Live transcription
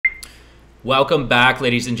Welcome back,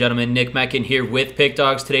 ladies and gentlemen. Nick Menken here with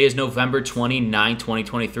Pickdawgz. Today is November 29,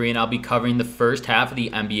 2023, and I'll be covering the first half of the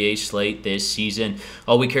NBA slate this season.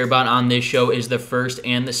 All we care about on this show is the first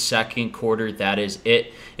and the second quarter. That is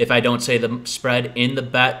it. If I don't say the spread in the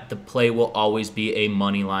bet, the play will always be a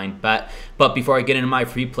money line bet. But before I get into my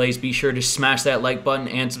free plays, be sure to smash that like button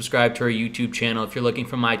and subscribe to our YouTube channel. If you're looking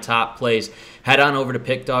for my top plays, head on over to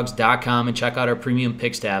pickdawgz.com and check out our premium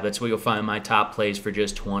picks tab. That's where you'll find my top plays for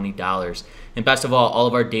just $20. And best of all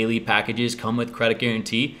of our daily packages come with credit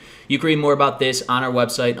guarantee. You can read more about this on our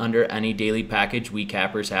website under any daily package we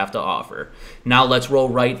cappers have to offer. Now let's roll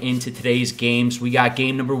right into today's games. We got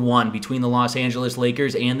game number 1 between the Los Angeles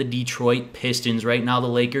Lakers and the Detroit Pistons. Right now the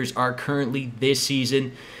Lakers are currently this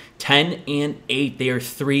season 10-8. They are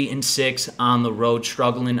 3-6 on the road,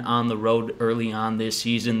 struggling on the road early on this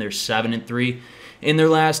season. They're 7-3 in their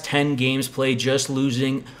last 10 games played, just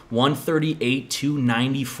losing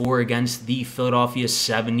 138-94 against the Philadelphia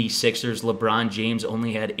 76ers. LeBron James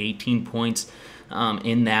only had 18 points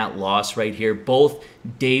in that loss right here. Both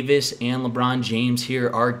Davis and LeBron James here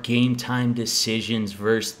are game time decisions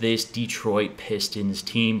versus this Detroit Pistons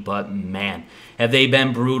team, but man, have they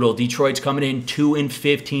been brutal. Detroit's coming in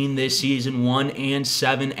 2-15 this season,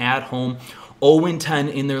 1-7 at home,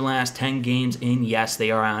 0-10 in their last 10 games, and yes,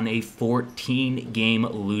 they are on a 14-game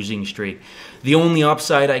losing streak. The only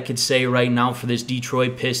upside I could say right now for this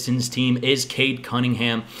Detroit Pistons team is Cade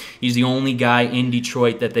Cunningham. He's the only guy in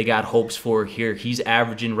Detroit that they got hopes for here. He's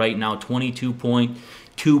averaging right now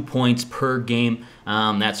 22.2 points per game.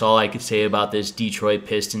 That's all I could say about this Detroit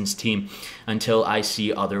Pistons team until I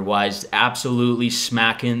see otherwise. Absolutely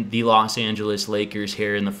smacking the Los Angeles Lakers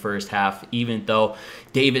here in the first half. Even though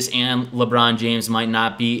Davis and LeBron James might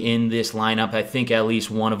not be in this lineup, I think at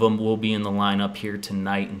least one of them will be in the lineup here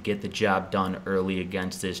tonight and get the job done early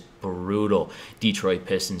against this brutal Detroit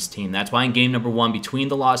Pistons team. That's why in game number 1 between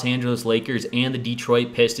the Los Angeles Lakers and the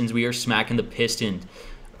Detroit Pistons, we are smacking the Pistons.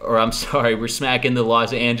 We're smacking the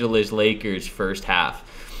Los Angeles Lakers first half.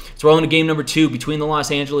 Let's roll into game number 2 between the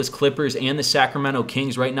Los Angeles Clippers and the Sacramento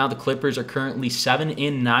Kings. Right now, the Clippers are currently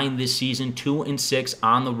 7-9 this season, 2-6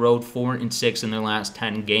 on the road, 4-6 in their last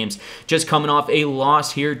 10 games. Just coming off a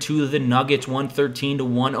loss here to the Nuggets,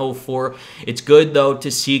 113-104. It's good, though,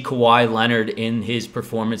 to see Kawhi Leonard in his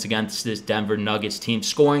performance against this Denver Nuggets team,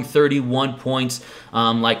 scoring 31 points.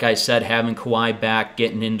 Like I said, having Kawhi back,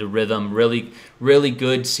 getting into rhythm, really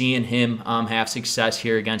good seeing him have success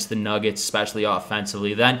here against the Nuggets, especially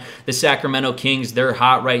offensively. Then the Sacramento Kings, they're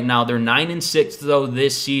hot right now. They're 9-6 though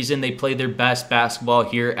this season. They play their best basketball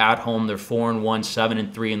here at home. They're 4-1,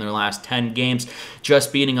 7-3 in their last 10 games.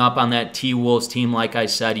 Just beating up on that T-Wolves team, like I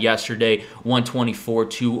said yesterday,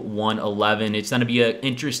 124-111. It's going to be an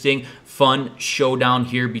interesting, fun showdown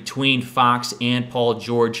here between Fox and Paul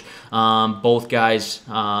George. Both guys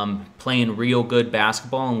playing real good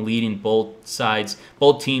basketball and leading both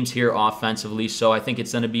teams here offensively. So I think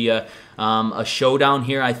it's going to be a showdown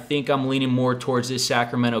here. I think I'm leaning more towards this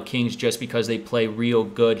Sacramento Kings just because they play real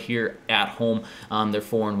good here at home. They're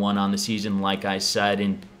 4-1 on the season, like I said,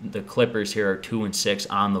 and the Clippers here are 2-6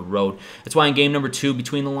 on the road. That's why in game number 2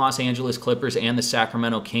 between the Los Angeles Clippers and the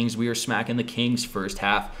Sacramento Kings, we are smacking the Kings first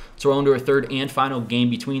half. Let's roll into our third and final game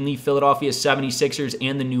between the Philadelphia 76ers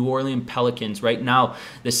and the New Orleans Pelicans. Right now,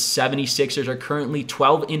 the 76ers are currently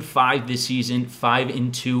 12-5 this season,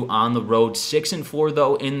 5-2 on the road, 6-4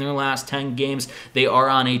 though in their last 10 games. They are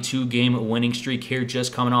on a 2-game winning streak here,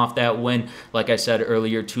 just coming off that win, like I said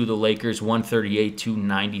earlier, to the Lakers,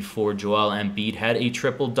 138-94. Joel Embiid had a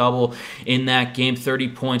triple-double in that game, 30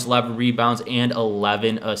 points, 11 rebounds, and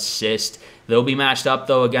 11 assists. They'll be matched up,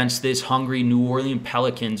 though, against this hungry New Orleans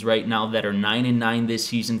Pelicans right now that are 9-9 this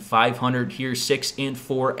season, 500 here,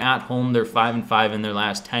 6-4 at home. They're 5-5 in their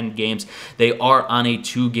last 10 games. They are on a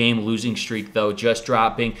 2-game losing streak, though, just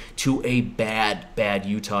dropping to a bad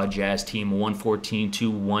Utah Jazz team,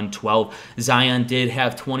 114-112. Zion did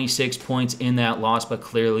have 26 points in that loss, but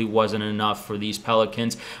clearly wasn't enough for these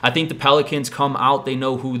Pelicans. I think the Pelicans come out. They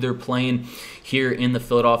know who they're playing here in the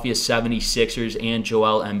Philadelphia 76ers and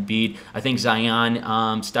Joel Embiid. I think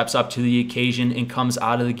Zion steps up to the occasion and comes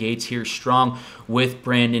out of the gates here strong with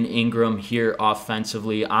Brandon Ingram here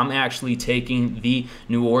offensively. I'm actually taking the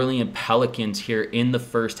New Orleans Pelicans here in the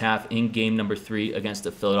first half in game number 3 against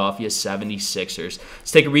the Philadelphia 76ers.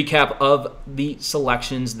 Let's take a recap of the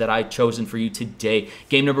selections that I've chosen for you today.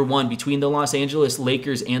 Game number 1 between the Los Angeles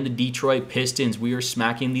Lakers and the Detroit Pistons. We are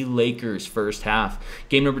smacking the Lakers first half.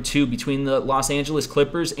 Game number 2 between the Los Angeles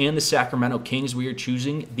Clippers and the Sacramento Kings. We are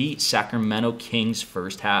choosing the Sacramento Sacramento Kings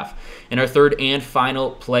first half. In our third and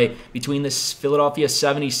final play between the Philadelphia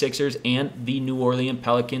 76ers and the New Orleans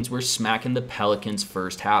Pelicans, we're smacking the Pelicans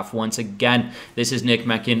first half. Once again, this is Nick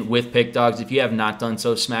Menken with Pickdawgz. If you have not done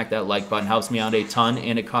so, smack that like button. Helps me out a ton,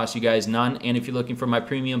 and it costs you guys none. And if you're looking for my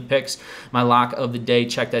premium picks, my lock of the day,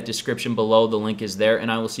 check that description below. The link is there, and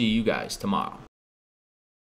I will see you guys tomorrow.